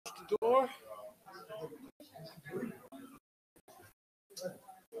door.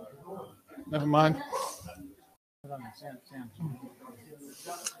 Never mind.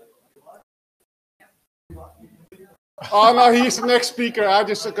 Oh no, he's the next speaker. I'll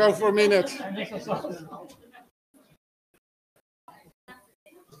just go for a minute.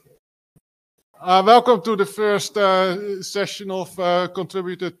 Welcome to the first session of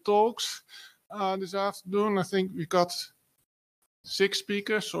contributed talks this afternoon. I think we got 6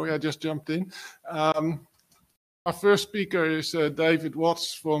 speakers. Sorry, I just jumped in. Our first speaker is David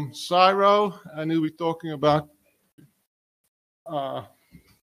Watts from CSIRO, and he'll be talking about. I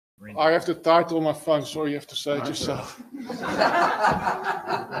have the title on my phone. Sorry, you have to say it yourself.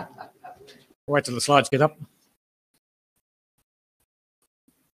 Wait till the slides get up.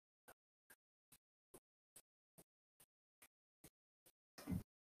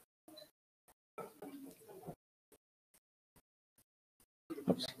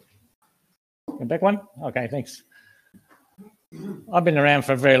 Oops. Go back one? Okay, thanks. I've been around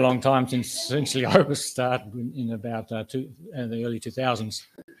for a very long time, since essentially OBIS started in about the early 2000s.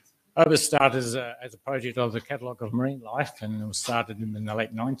 OBIS started as a project of the Catalogue of Marine Life, and it was started in the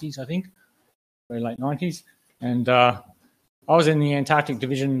late 90s, I think, very late 90s. And I was in the Antarctic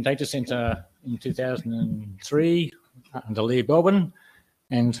Division Data Centre in 2003 under Lee Belbin,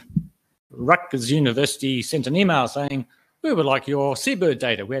 and Rutgers University sent an email saying, we would like your seabird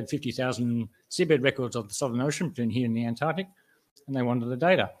data. We had 50,000 seabird records of the Southern Ocean between here and the Antarctic, and they wanted the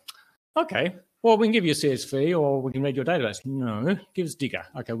data. Okay, well, we can give you a CSV or we can read your database. No, give us Digger.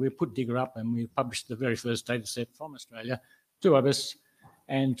 Okay, we put Digger up and we published the very first data set from Australia to OBIS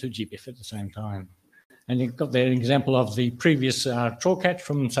and to GBIF at the same time. And you've got there an example of the previous trawl catch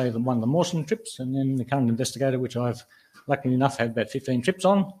from, say, one of the Mawson trips, and then the current investigator, which I've luckily enough had about 15 trips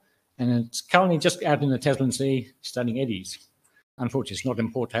on. And it's currently just out in the Tasman Sea studying eddies. Unfortunately, it's not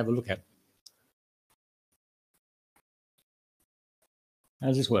important to have a look at. How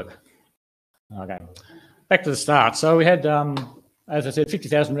does this work? Okay, back to the start. So we had, as I said,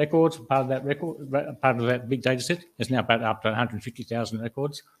 50,000 records. Part of that big data set is now about up to 150,000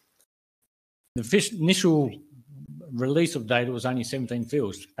 records. The initial release of data was only 17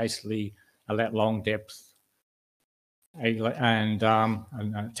 fields, basically a lat long depth, and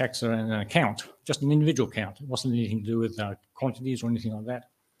a taxa and an account, just an individual count. It wasn't anything to do with quantities or anything like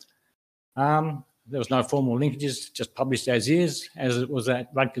that. There was no formal linkages, just published as is. As it was at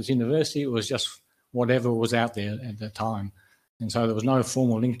Rutgers University, it was just whatever was out there at the time. And so there was no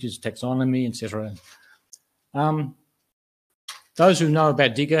formal linkages, taxonomy, etc. Those who know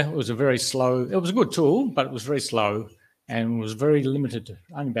about Digger, it was a good tool, but it was very slow and was very limited,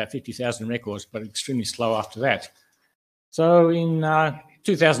 only about 50,000 records, but extremely slow after that. So in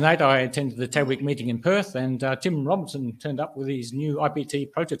 2008, I attended the TDWG meeting in Perth, and Tim Robinson turned up with his new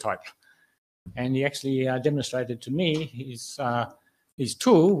IPT prototype. And he actually demonstrated to me his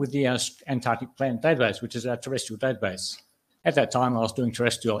tool with the Antarctic Plant Database, which is our terrestrial database. At that time, I was doing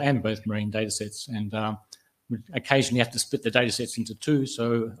terrestrial and both marine datasets, and would occasionally have to split the datasets into 2,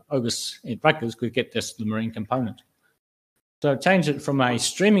 so OBIS at Rutgers could get just the marine component. So I changed it from a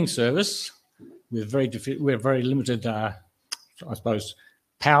streaming service with very limited, I suppose,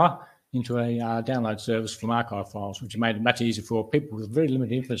 power into a download service from archive files, which made it much easier for people with very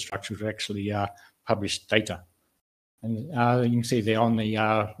limited infrastructure to actually publish data. And you can see there on the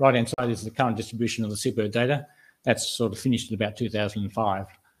right-hand side is the current distribution of the seabird data. That's sort of finished in about 2005.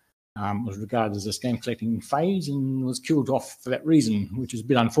 It was regarded as a stamp collecting phase and was killed off for that reason, which is a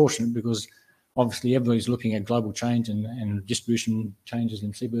bit unfortunate because obviously everybody's looking at global change and distribution changes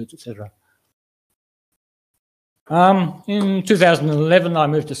in seabirds, etc. In 2011, I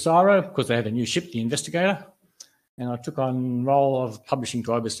moved to CSIRO because they had a new ship, the Investigator, and I took on the role of publishing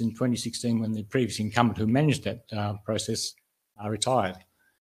to OBIS in 2016 when the previous incumbent who managed that process retired.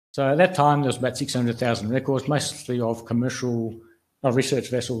 So at that time, there was about 600,000 records, mostly of commercial research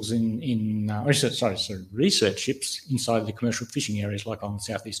vessels research ships inside the commercial fishing areas, like on the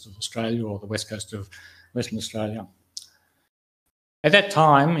southeast of Australia or the west coast of Western Australia. At that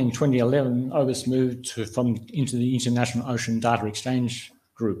time, in 2011, OBIS moved into the International Ocean Data Exchange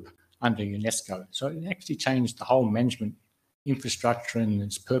Group under UNESCO. So it actually changed the whole management infrastructure and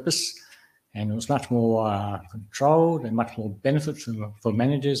its purpose, and it was much more controlled and much more benefit for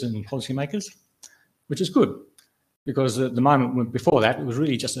managers and policymakers, which is good, because at the moment before that, it was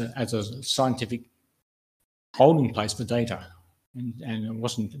really just as a scientific holding place for data, and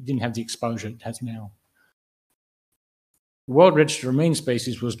it didn't have the exposure it has now. The World Register of Marine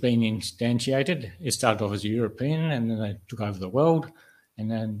Species was being instantiated. It started off as a European, and then they took over the world, And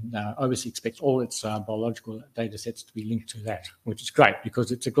then OBIS expects all its biological data sets to be linked to that, which is great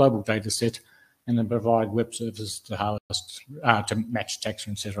because it's a global data set and they provide web services to harvest, to match taxa,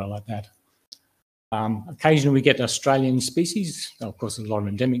 etc. like that. Occasionally we get Australian species. Of course, there's a lot of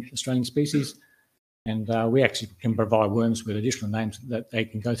endemic Australian species. And we actually can provide worms with additional names that they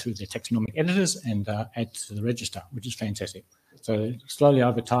can go through their taxonomic editors and add to the register, which is fantastic. So slowly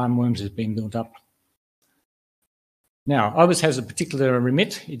over time, worms has been built up. Now, OBIS has a particular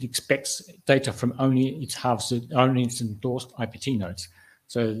remit. It expects data from only its harvested, only its endorsed IPT nodes.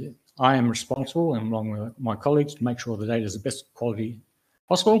 So I am responsible, and along with my colleagues, to make sure the data is the best quality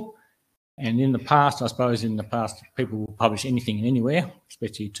possible. And in the past, I suppose people will publish anything and anywhere,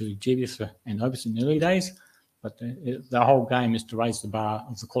 especially to GBIS and OBIS in the early days. But the whole game is to raise the bar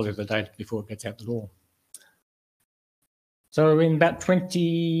of the quality of the data before it gets out the door. So in about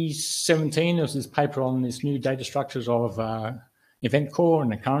 2017, there was this paper on this new data structures of event core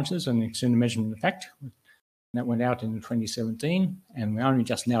and occurrences and extended measurement effect. That went out in 2017, and we're only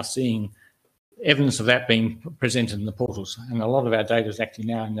just now seeing evidence of that being presented in the portals. And a lot of our data is actually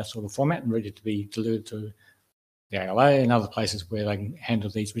now in that sort of format and ready to be delivered to the ALA and other places where they can handle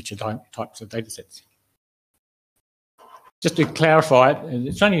these richer types of data sets. Just to clarify it,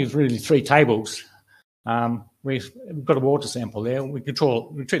 it's only really 3 tables. We've got a water sample there. We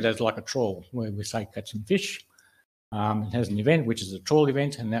treat that as like a trawl, where we say catch some fish. It has an event, which is a trawl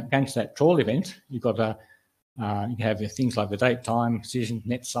event, and against that trawl event, you've got you have things like the date, time, position,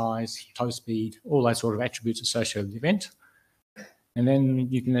 net size, tow speed, all those sort of attributes associated with the event. And then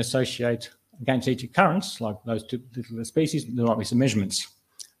you can associate against each occurrence, like those 2 particular species, there might be some measurements,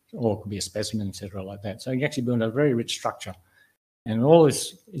 or it could be a specimen, etc. like that. So you actually build a very rich structure. And all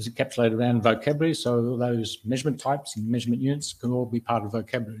this is encapsulated around vocabulary, so all those measurement types and measurement units can all be part of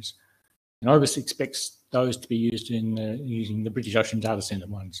vocabularies. And OBIS expects those to be used in using the British Ocean Data Centre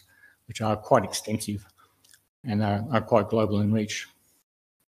ones, which are quite extensive and are quite global in reach.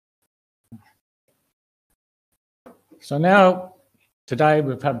 So now, today,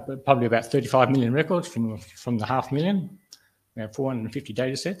 we've had probably about 35 million records from the 500,000. We have 450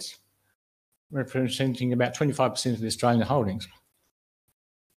 data sets, representing about 25% of the Australian holdings.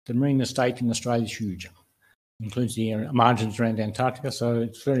 The marine estate in Australia is huge. It includes the margins around Antarctica, so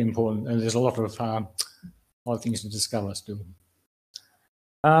it's very important, and there's a lot of things to discover still.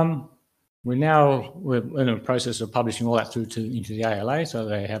 We're in a process of publishing all that through into the ALA, so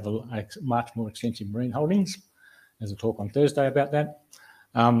they have a much more extensive marine holdings. There's a talk on Thursday about that.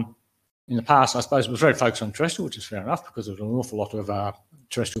 In the past, I suppose, it was very focused on terrestrial, which is fair enough because there's an awful lot of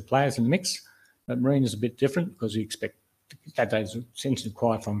terrestrial players in the mix. But marine is a bit different because you expect that data is essentially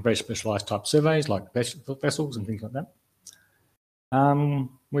acquired from very specialised type surveys like vessels and things like that.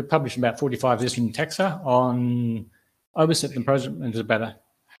 We published about 45 different taxa on OBIS at the present, and there's about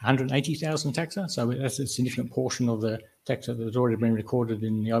 180,000 taxa, so that's a significant portion of the taxa that has already been recorded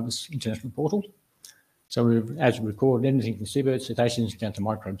in the OBIS International Portal. So as we record anything from seabirds, cetaceans, down to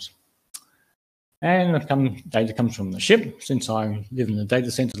microbes. And data comes from the ship. Since I live in the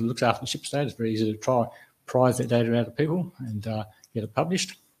data centre that looks after the ship's data, it's very easy to prize that data out of people and get it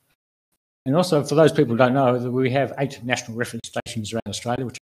published. And also, for those people who don't know, that we have 8 national reference stations around Australia,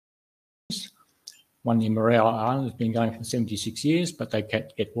 which is one in Morea Island has been going for 76 years, but they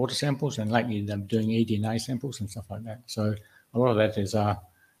get water samples, and lately they're doing eDNA samples and stuff like that. So a lot of that is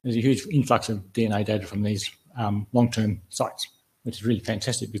there's a huge influx of DNA data from these long-term sites, which is really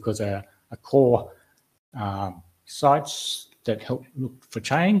fantastic because they're core sites that help look for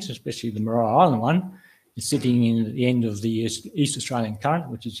change, especially the Morea Island one, is sitting in the end of the East Australian current,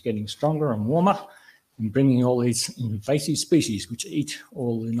 which is getting stronger and warmer, and bringing all these invasive species which eat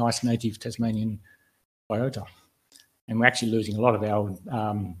all the nice native Tasmanian biota. And we're actually losing a lot of our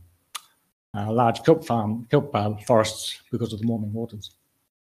large kelp forests because of the warming waters.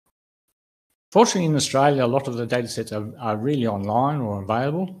 Fortunately, in Australia, a lot of the data sets are really online or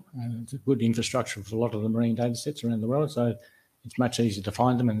available. It's a good infrastructure for a lot of the marine data sets around the world, so it's much easier to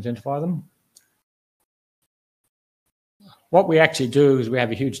find them and identify them. What we actually do is we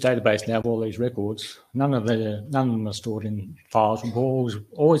have a huge database now of all these records. None of them are stored in files. We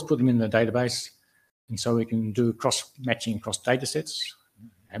always put them in the database, and so we can do cross-matching across data sets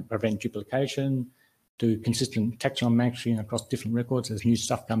and prevent duplication, do consistent taxonomy matching across different records. As new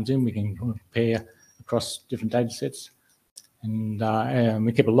stuff comes in, we can compare across different data sets. And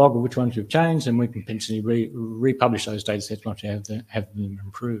we keep a log of which ones we've changed, and we can potentially republish those data sets once we have them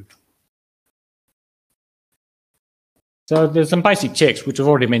improved. So there's some basic checks which have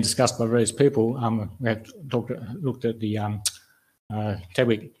already been discussed by various people. We have looked at the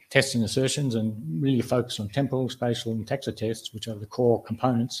TDWG tests and assertions, and really focus on temporal, spatial, and taxa tests, which are the core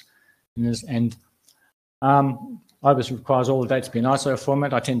components. OBIS requires all the data to be in ISO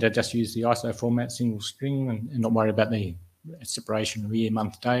format. I tend to just use the ISO format, single string, and not worry about the separation of year,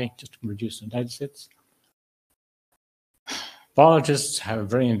 month, day, just to reduce the data sets. Biologists are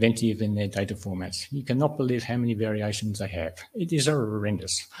very inventive in their data formats. You cannot believe how many variations they have. It is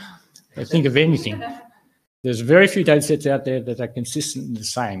horrendous. They think of anything. There's very few data sets out there that are consistently the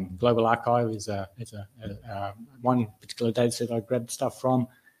same. Global Archive is one particular data set I grabbed stuff from.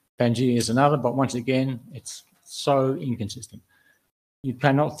 Pangea is another, but once again, it's so inconsistent. You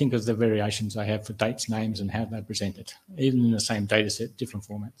cannot think of the variations they have for dates, names, and how they're presented, even in the same data set, different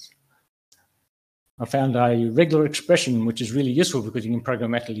formats. I found a regular expression, which is really useful because you can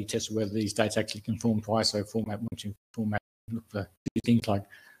programmatically test whether these dates actually conform to ISO format once you format, look for things like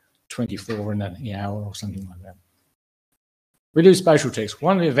 24 in an hour or something like that. We do spatial text.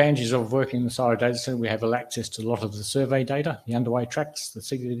 One of the advantages of working in the CSIRO data set, we have access to a lot of the survey data, the underway tracks, the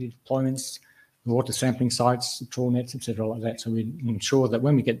CDD deployments, the water sampling sites, the trawl nets, etc., like that. So we ensure that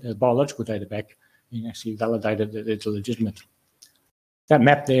when we get the biological data back, we can actually validate it that it's legitimate. That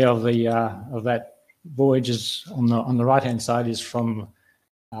map there of that voyage is on the right-hand side is from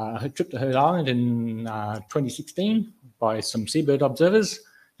a trip to Herd Island in 2016 by some seabird observers.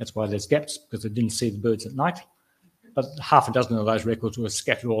 That's why there's gaps, because they didn't see the birds at night. But half a dozen of those records were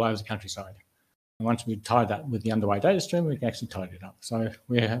scattered all over the countryside. And once we tied that with the underway data stream, we can actually tie it up. So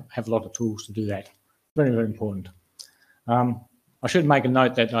we have a lot of tools to do that. Very, very important. I should make a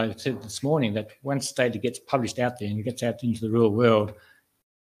note that I said this morning that once data gets published out there and gets out into the real world,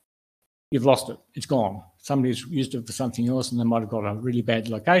 you've lost it. It's gone. Somebody's used it for something else, and they might have got a really bad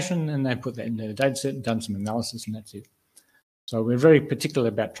location, and they put that in their data set and done some analysis, and that's it. So we're very particular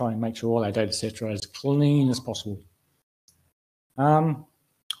about trying to make sure all our data sets are as clean as possible.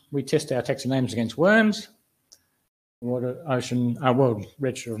 We test our taxa names against worms, water, ocean, World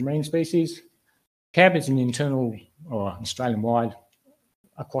Register of Marine Species. CAB is an internal or Australian-wide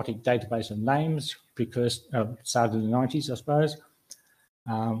aquatic database of names, started in the 90s, I suppose.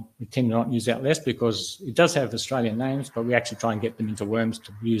 We tend to not use that less because it does have Australian names, but we actually try and get them into worms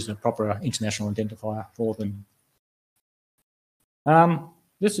to use a proper international identifier for them.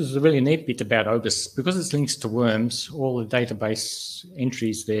 This is a really neat bit about OBIS. Because it's linked to worms, all the database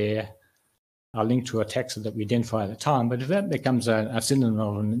entries there are linked to a taxa that we identify at the time. But if that becomes a synonym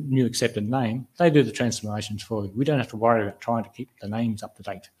of a new accepted name, they do the transformations for you. We don't have to worry about trying to keep the names up to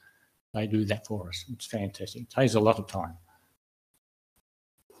date. They do that for us. It's fantastic. It saves a lot of time.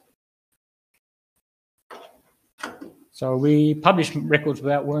 So we publish records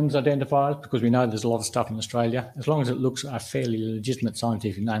without worms identifiers because we know there's a lot of stuff in Australia. As long as it looks a fairly legitimate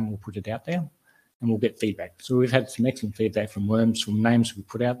scientific name, we'll put it out there and we'll get feedback. So we've had some excellent feedback from worms, from names we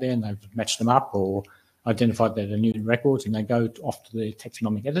put out there, and they've matched them up or identified that they're new records, and they go off to the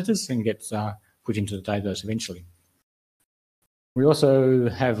taxonomic editors and get put into the database eventually. We also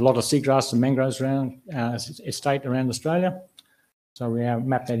have a lot of seagrass and mangroves around estate around Australia. So we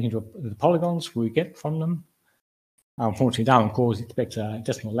map that into the polygons we get from them. Unfortunately, Darwin Cores expects a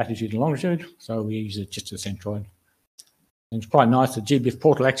decimal latitude and longitude, so we use it just as a centroid. And it's quite nice that GBIF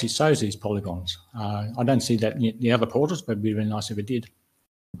portal actually shows these polygons. I don't see that in the other portals, but it'd be really nice if it did.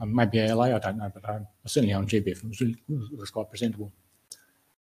 Maybe ALA, I don't know, but certainly on GBIF, it was quite presentable.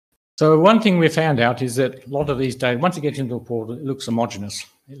 So one thing we found out is that a lot of these data, once it gets into a portal, it looks homogeneous.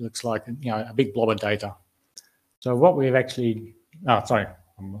 It looks like a big blob of data. So what we've actually, sorry,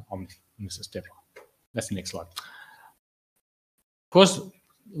 I missed a step. That's the next slide. Of course,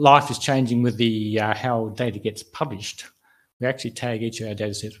 life is changing with the how data gets published. We actually tag each of our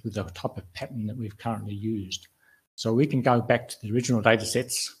data sets with the type of pattern that we've currently used. So we can go back to the original data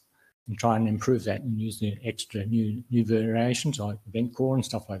sets and try and improve that and use the extra new variations like event core and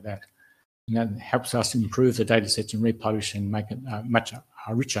stuff like that. And that helps us improve the data sets and republish and make it much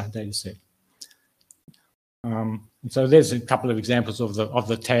a richer data set. And so there's a couple of examples of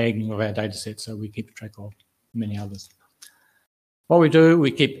the tagging of our data sets, so we keep track of many others. What we do,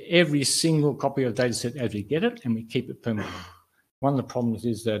 we keep every single copy of the data set as we get it, and we keep it permanently. One of the problems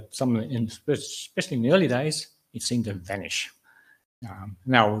is that especially in the early days, it seemed to vanish.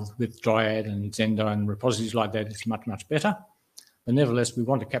 Now with Dryad and Zendo and repositories like that, it's much, much better. But nevertheless, we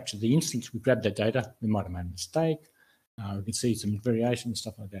want to capture the instance we grab that data. We might have made a mistake. We can see some variation and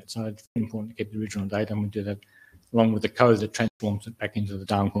stuff like that. So it's very important to keep the original data, and we do that along with the code that transforms it back into the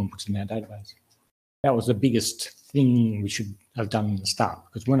Darwin core and puts it in our database. That was the biggest thing we should have done in the start,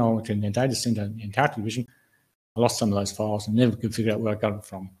 because when I went to the data center in the Antarctic division, I lost some of those files and never could figure out where I got it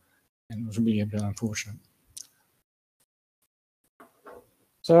from. And it was really a bit unfortunate.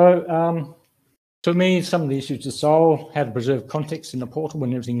 So to me, some of the issues to solve, how to preserve context in the portal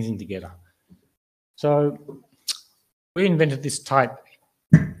when everything's in together. So we invented this type.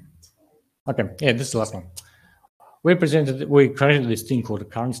 Okay, yeah, this is the last one. We created this thing called a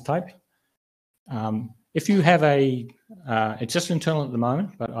occurrence type. If you have it's just internal at the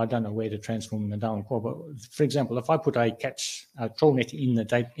moment, but I don't know where to transform in the Darwin core. But for example, if I put a trawl net in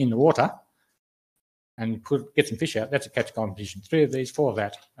the water and get some fish out, that's a catch competition. 3 of these, 4 of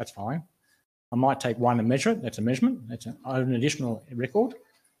that, that's fine. I might take one and measure it. That's a measurement. That's an additional record.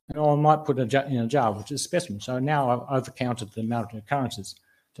 And I might put it in a jar, which is a specimen. So now I've overcounted the amount of occurrences.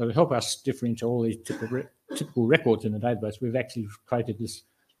 So to help us differentiate all these typical records in the database, we've actually created this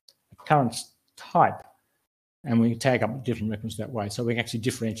occurrence type, and we tag up different records that way. So we can actually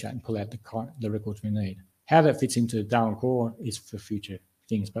differentiate and pull out the records we need. How that fits into Darwin Core is for future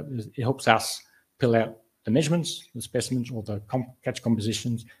things, but it helps us pull out the measurements, the specimens, or the catch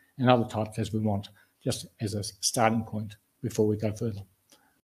compositions, and other types as we want, just as a starting point before we go further.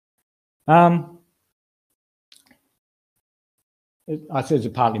 I suppose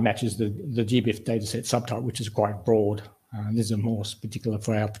it partly matches the GBIF dataset subtype, which is quite broad. This is more particular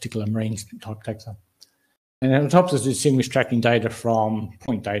for our particular marine type taxa. And it helps us distinguish tracking data from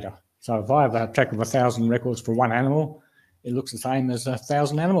point data. So if I have a track of 1,000 records for one animal, it looks the same as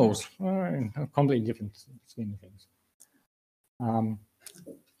 1,000 animals. A completely different scheme of things.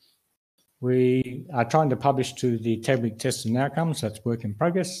 We are trying to publish to the TDWG tests and outcomes. That's work in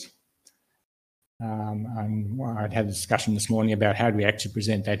progress. And I had a discussion this morning about how do we actually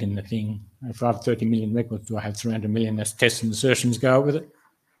present that in the thing. If I have 30 million records, do I have 300 million as tests and assertions go with it?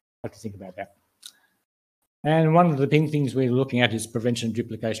 I have to think about that. And one of the big things we're looking at is prevention of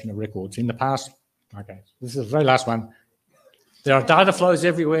duplication of records. In the past, okay, this is the very last one. There are data flows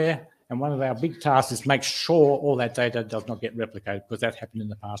everywhere, and one of our big tasks is make sure all that data does not get replicated, because that happened in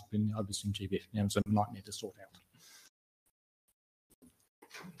the past in OBIS and GBIF. Now it's a nightmare to sort out.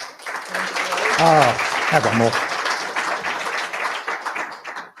 I've got more.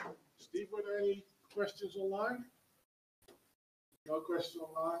 Steve, were there any questions online? No questions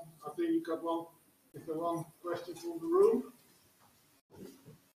online. I think you got one. Is there one question from the room?